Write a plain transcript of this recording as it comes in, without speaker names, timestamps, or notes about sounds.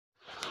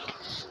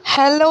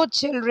Hello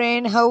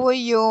children, how are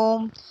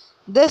you?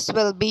 This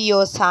will be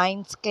your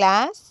science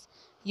class,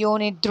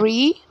 unit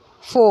 3,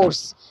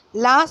 force.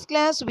 Last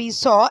class we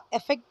saw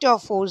effect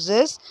of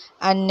forces,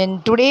 and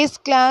in today's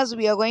class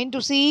we are going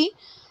to see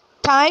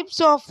types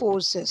of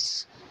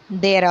forces.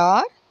 There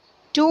are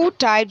two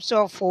types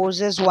of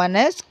forces. One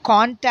is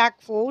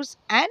contact force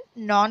and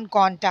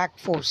non-contact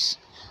force.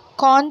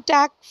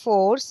 Contact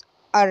force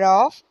are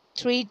of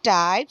three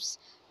types: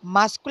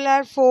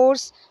 muscular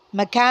force,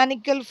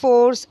 mechanical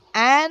force,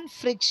 and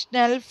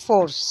frictional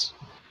force.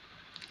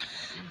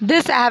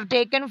 This I have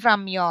taken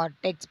from your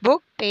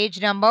textbook,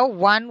 page number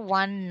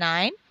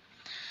 119.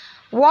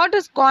 What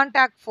is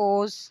contact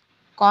force?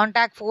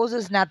 Contact force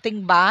is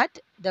nothing but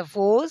the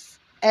force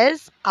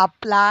is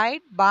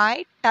applied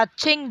by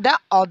touching the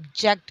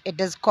object.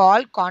 It is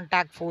called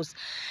contact force.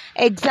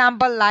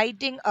 Example,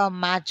 lighting a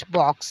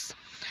matchbox.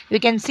 You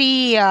can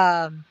see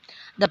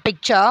the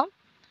picture,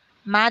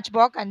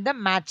 matchbox and the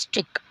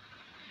matchstick.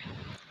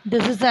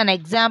 This is an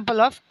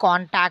example of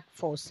contact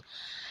force.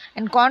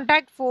 And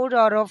contact force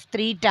are of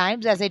three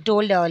types, as I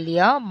told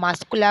earlier: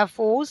 muscular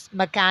force,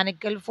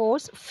 mechanical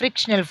force,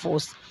 frictional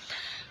force.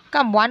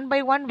 Come one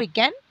by one, we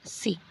can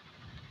see.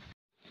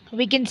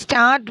 We can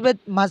start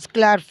with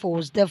muscular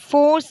force. The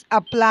force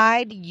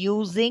applied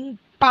using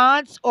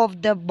parts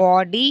of the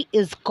body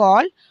is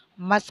called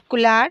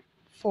muscular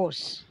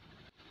force.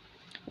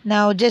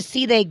 Now, just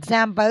see the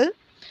example.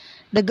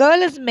 The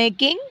girl is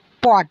making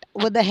pot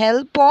with the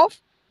help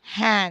of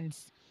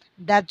hands.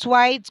 That's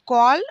why it's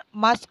called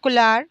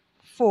muscular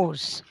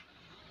force.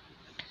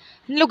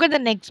 Look at the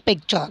next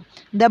picture.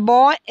 The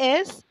boy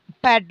is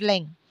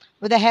pedaling.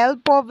 With the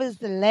help of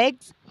his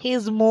legs, he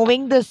is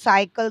moving the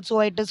cycle. So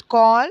it is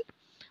called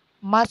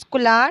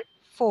muscular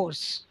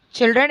force.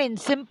 Children, in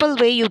simple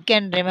way you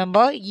can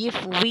remember,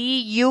 if we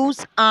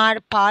use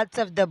our parts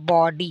of the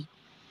body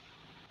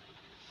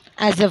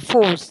as a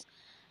force,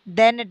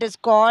 then it is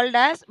called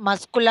as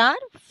muscular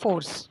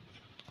force.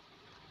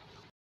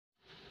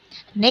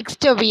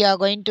 Next, we are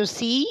going to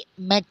see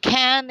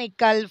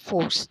mechanical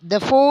force.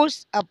 The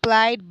force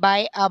applied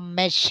by a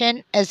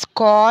machine is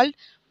called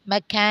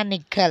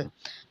mechanical.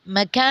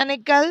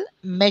 Mechanical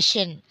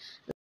machine.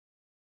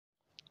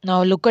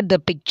 Now look at the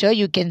picture.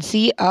 You can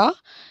see a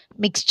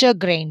mixture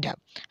grinder.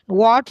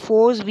 What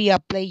force we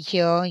apply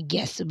here?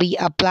 Yes, we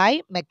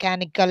apply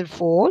mechanical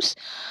force.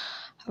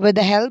 With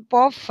the help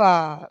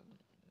of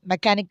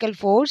mechanical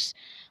force,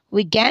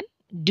 we can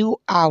do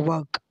our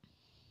work.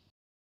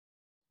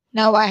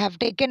 Now I have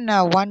taken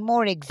one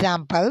more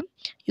example.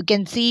 You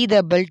can see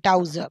the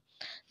bulldozer.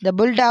 The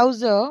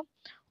bulldozer,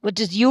 which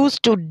is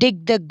used to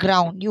dig the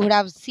ground. You would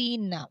have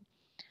seen on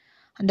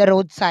the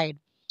roadside.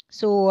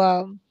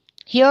 So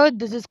here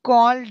this is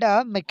called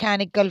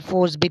mechanical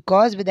force,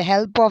 because with the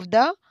help of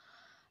the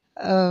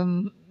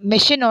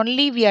machine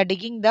only we are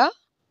digging the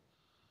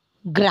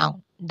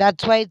ground.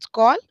 That's why it's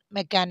called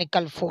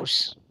mechanical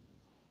force.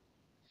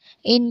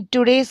 In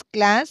today's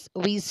class,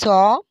 we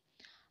saw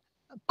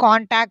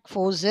contact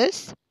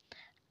forces,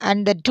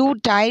 and the two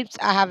types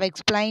I have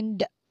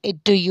explained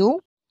it to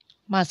you: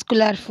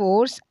 muscular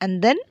force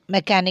and then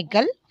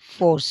mechanical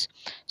force.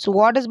 So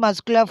what is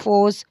muscular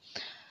force?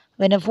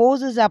 When a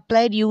force is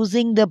applied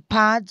using the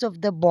parts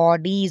of the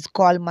body is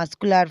called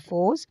muscular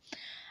force,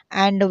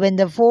 and when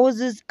the force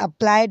is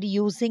applied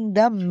using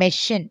the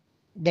machine,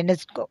 then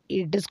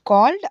it is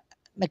called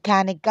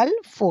mechanical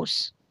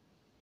force.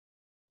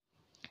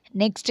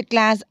 Next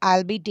class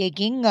I'll be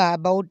taking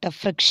about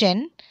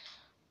friction.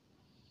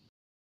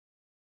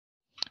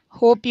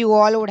 Hope you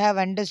all would have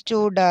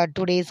understood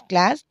today's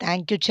class.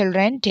 Thank you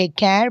children. Take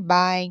care.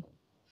 Bye.